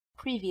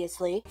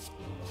Previously.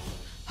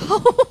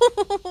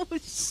 Oh,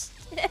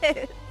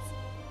 shit.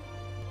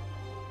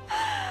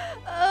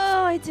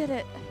 Oh, I did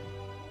it.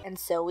 And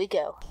so we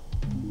go.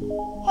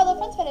 Hello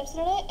friends, my name's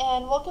Lunernight,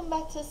 and welcome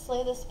back to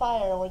Slay the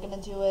Spire. We're going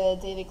to do a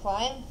daily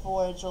climb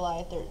for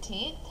July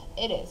 13th.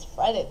 It is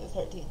Friday the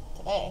 13th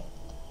today.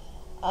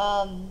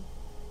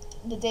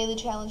 The daily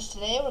challenge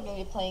today, we're going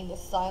to be playing the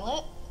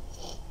Silent.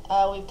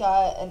 We've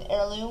got an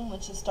heirloom,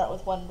 which is start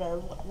with one rare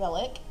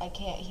relic. I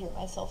can't hear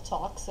myself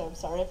talk, so I'm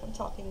sorry if I'm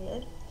talking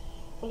weird.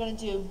 We're going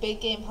to do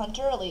Big Game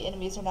Hunter. Elite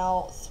enemies are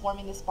now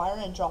swarming the Spire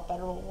and drop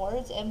better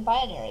rewards. And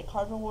Binary.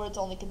 Card rewards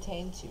only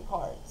contain 2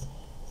 cards.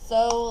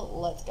 So,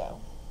 let's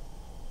go.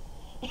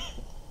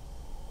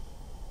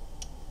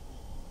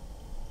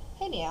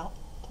 Hey meow,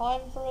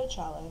 time for a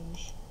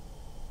challenge.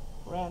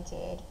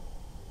 Granted.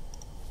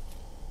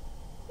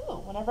 Ooh,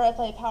 whenever I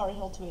play power,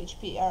 heal 2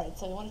 HP. Alright,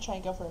 so we want to try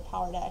and go for a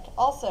power deck.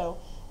 Also,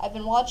 I've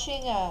been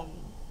watching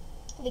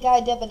the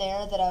guy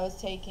Debonair that I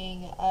was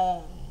taking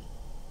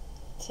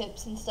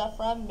tips and stuff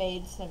from,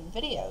 made some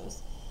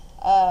videos.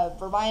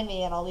 Remind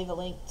me and I'll leave a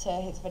link to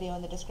his video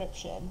in the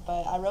description.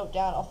 But I wrote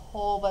down a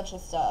whole bunch of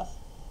stuff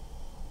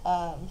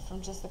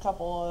from just a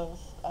couple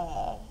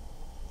of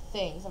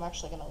things. I'm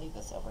actually going to leave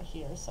this over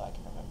here so I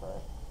can remember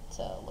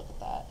to look at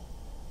that.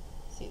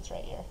 See, it's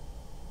right here.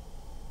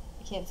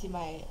 I can't see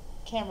my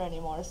camera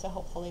anymore, so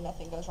hopefully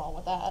nothing goes wrong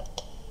with that.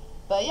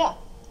 But yeah,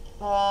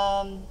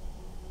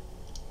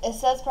 it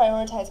says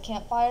prioritize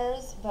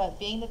campfires, but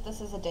being that this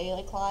is a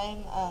daily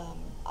climb,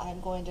 I'm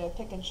going to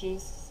pick and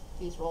choose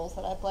these roles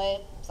that I play.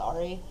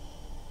 Sorry.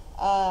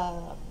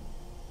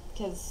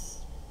 Because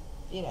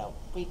you know,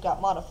 we've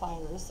got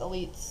modifiers.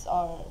 Elites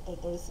are,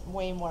 there's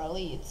way more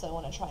elites, so I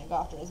want to try and go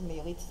after as many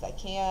elites as I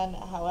can.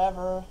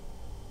 However,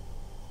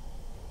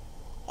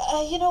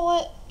 you know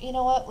what?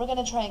 We're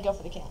going to try and go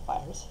for the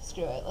campfires.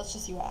 Screw it. Let's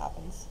just see what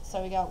happens.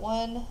 So we got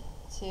 1,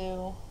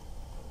 2,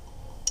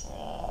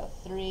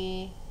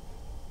 3,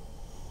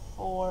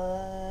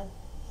 4,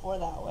 4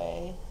 that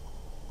way.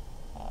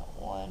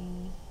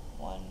 1,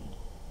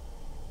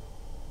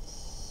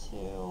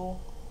 2,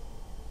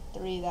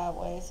 3 that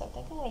way. So I'm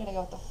thinking we're going to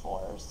go with the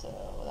 4. So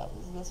that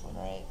was this one,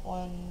 right?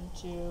 1,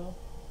 2,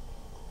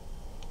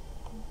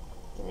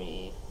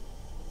 3,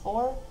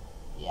 4.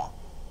 Yeah.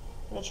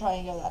 We're going to try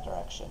and go that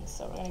direction.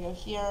 So we're going to go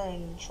here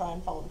and try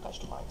and follow the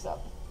question marks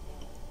up.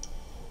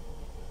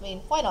 I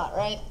mean, why not,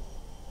 right?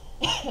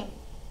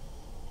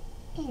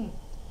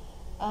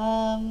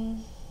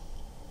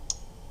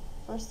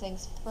 First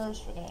things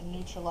first, we're going to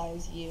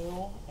neutralize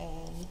you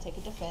and take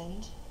a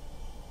defend.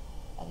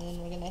 And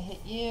then we're going to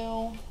hit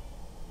you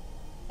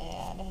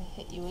and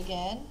hit you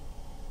again.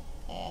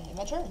 And end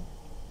my turn.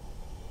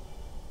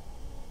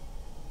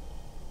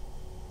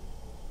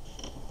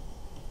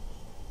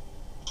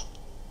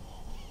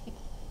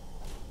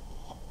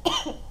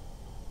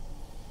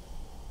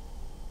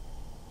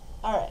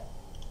 Alright.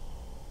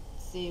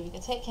 See, we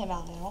can take him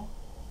out now.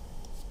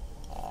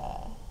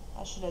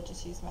 I should have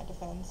just used my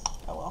defense.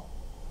 Oh well.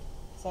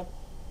 Except,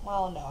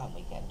 well, no, I'm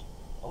weakened.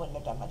 It wouldn't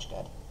have done much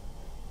good.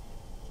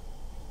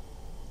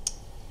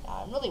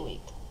 Now I'm really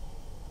weak.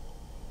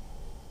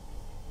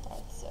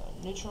 Alright, so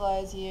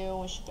neutralize you.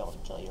 We should be able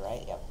to kill you,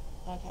 right? Yep.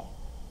 Okay.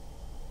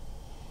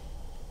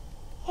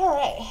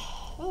 Alright.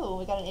 Ooh,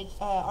 we got an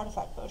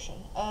artifact potion.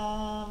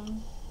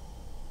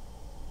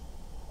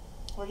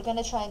 We're going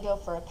to try and go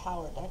for a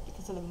power deck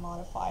because of the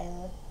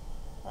modifier,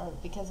 or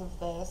because of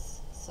this,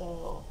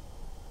 so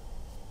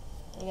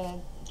we're going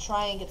to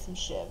try and get some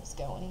shivs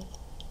going.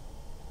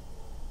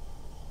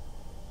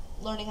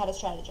 Learning how to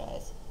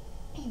strategize.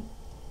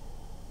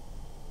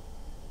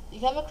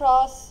 You come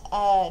across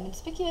an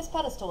inconspicuous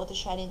pedestal with a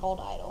shining gold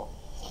idol,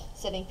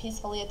 sitting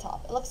peacefully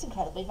atop. It looks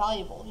incredibly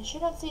valuable. You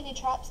sure don't see any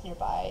traps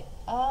nearby.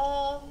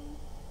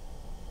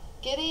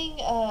 Getting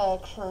a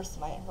curse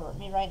might hurt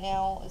me right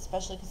now,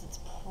 especially because it's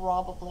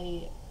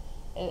probably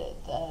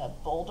the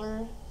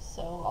boulder,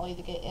 so I'll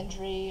either get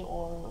injury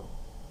or,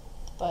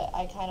 but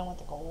I kind of want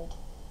the gold.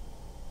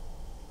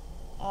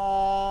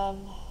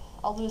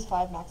 I'll lose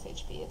 5 max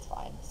HP, it's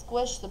fine.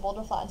 Squish, the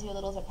boulder flattens you a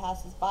little as it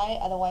passes by,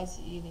 otherwise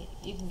you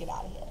can get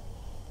out of here.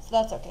 So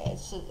that's okay,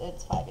 it's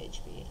 5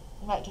 HP.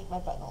 I might kick my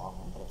butt in the long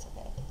run, but it's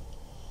okay.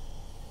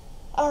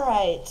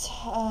 Alright,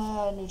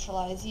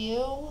 neutralize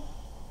you.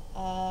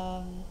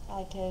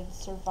 I could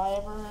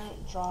Survivor,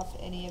 drop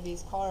any of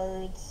these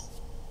cards,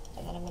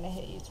 and then I'm going to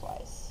hit you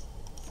twice.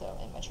 So,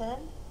 in my turn.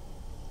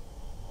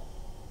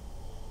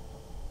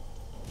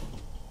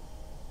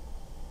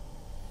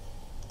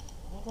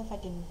 I wonder if I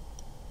can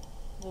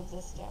move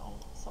this down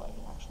so I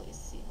can actually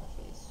see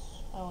my face.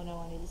 Oh no,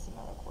 I need to see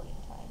my recording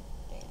time.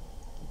 Dang it.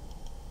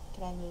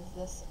 Can I move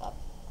this up?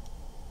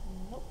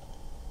 Nope.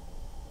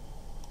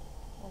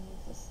 Can I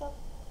move this up?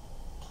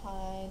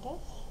 Kind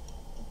of.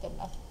 Good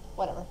enough.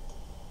 Whatever.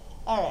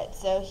 Alright,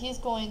 so he's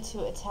going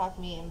to attack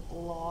me and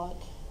block.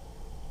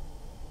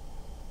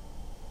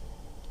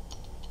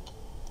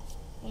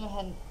 Go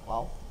ahead and,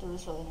 well, there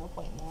was really no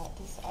point in that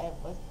because I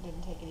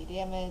didn't take any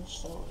damage,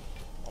 so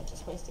I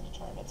just wasted a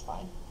turn. It's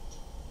fine.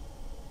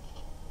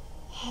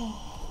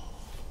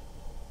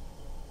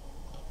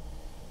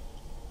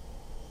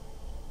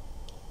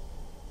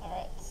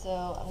 So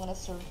I'm gonna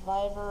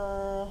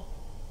survivor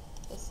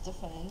this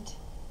defend,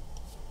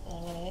 and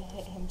I'm gonna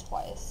hit him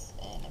twice,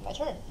 and end my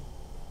turn.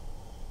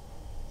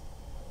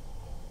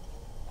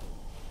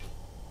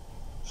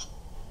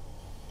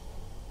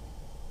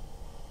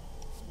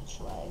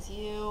 Neutralize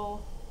you,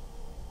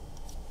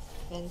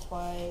 defend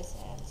twice,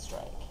 and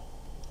strike.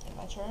 End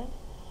my turn.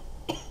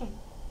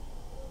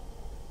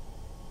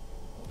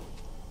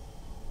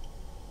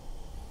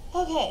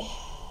 Okay.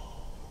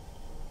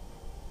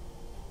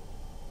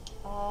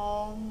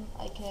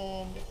 I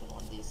can defend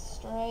one of these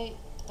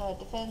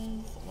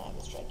defends, and then I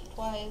will strike you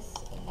twice,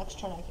 and next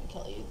turn I can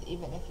kill you,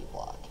 even if you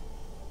block.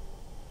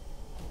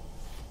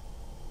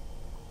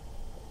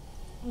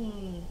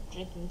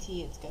 Drinking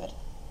tea is good.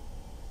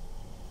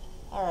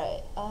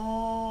 Alright,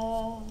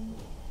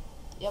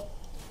 yep,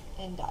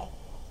 and die.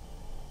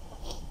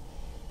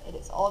 It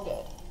is all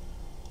good.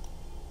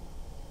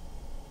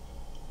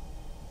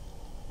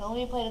 Now let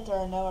me play if there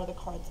are no other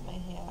cards in my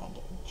hand.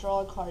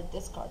 Draw a card,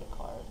 discard a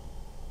card.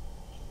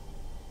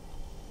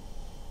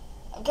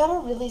 I've got a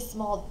really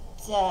small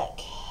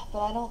deck, but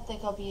I don't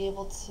think I'll be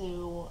able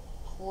to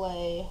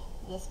play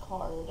this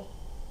card.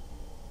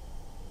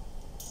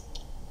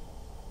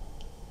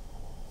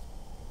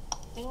 I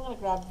think I'm gonna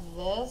grab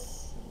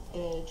this,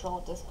 draw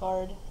a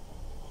discard.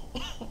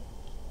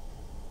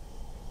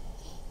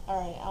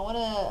 Alright, I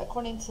wanna,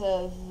 according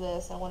to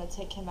this, I wanna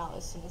take him out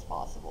as soon as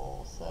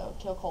possible. So,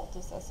 kill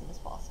Cultist as soon as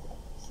possible.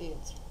 See,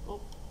 it's,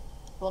 rule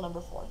number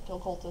 4, kill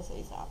Cultist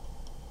ASAP.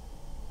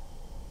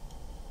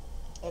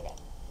 Okay.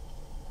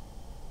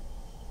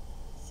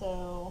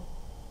 So,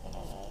 I'm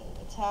gonna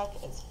attack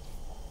as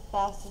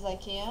fast as I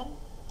can.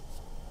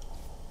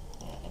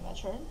 And in my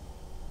turn.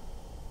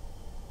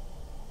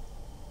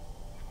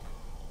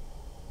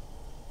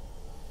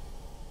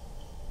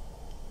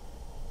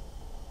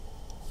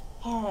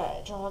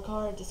 Alright, draw a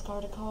card,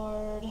 discard a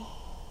card.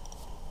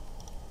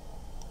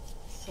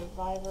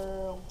 Survivor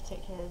will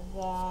take care of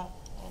that,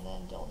 and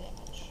then deal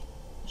damage.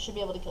 I should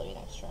be able to kill you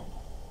next turn.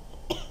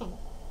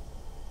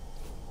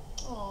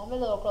 Oh, my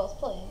little girl's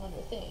playing on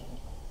her thing.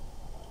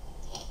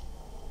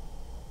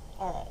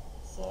 Alright,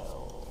 so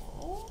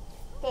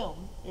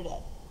boom, you're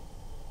dead.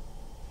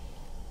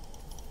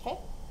 Okay.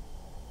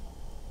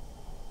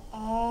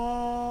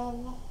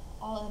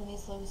 All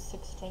enemies lose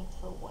 6 strength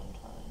for 1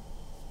 turn.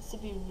 This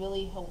would be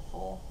really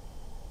helpful.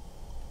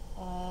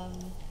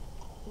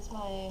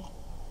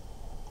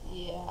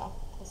 Yeah,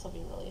 this will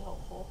be really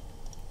helpful.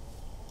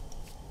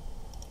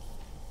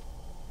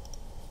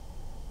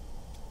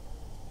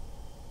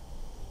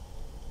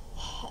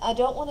 I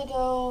don't want to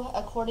go,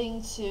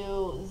 according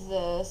to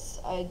this,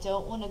 I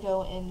don't want to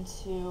go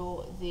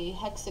into the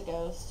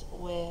Hexaghost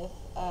with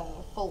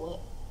full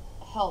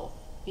health,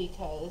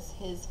 because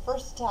his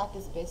first attack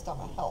is based on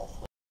my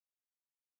health,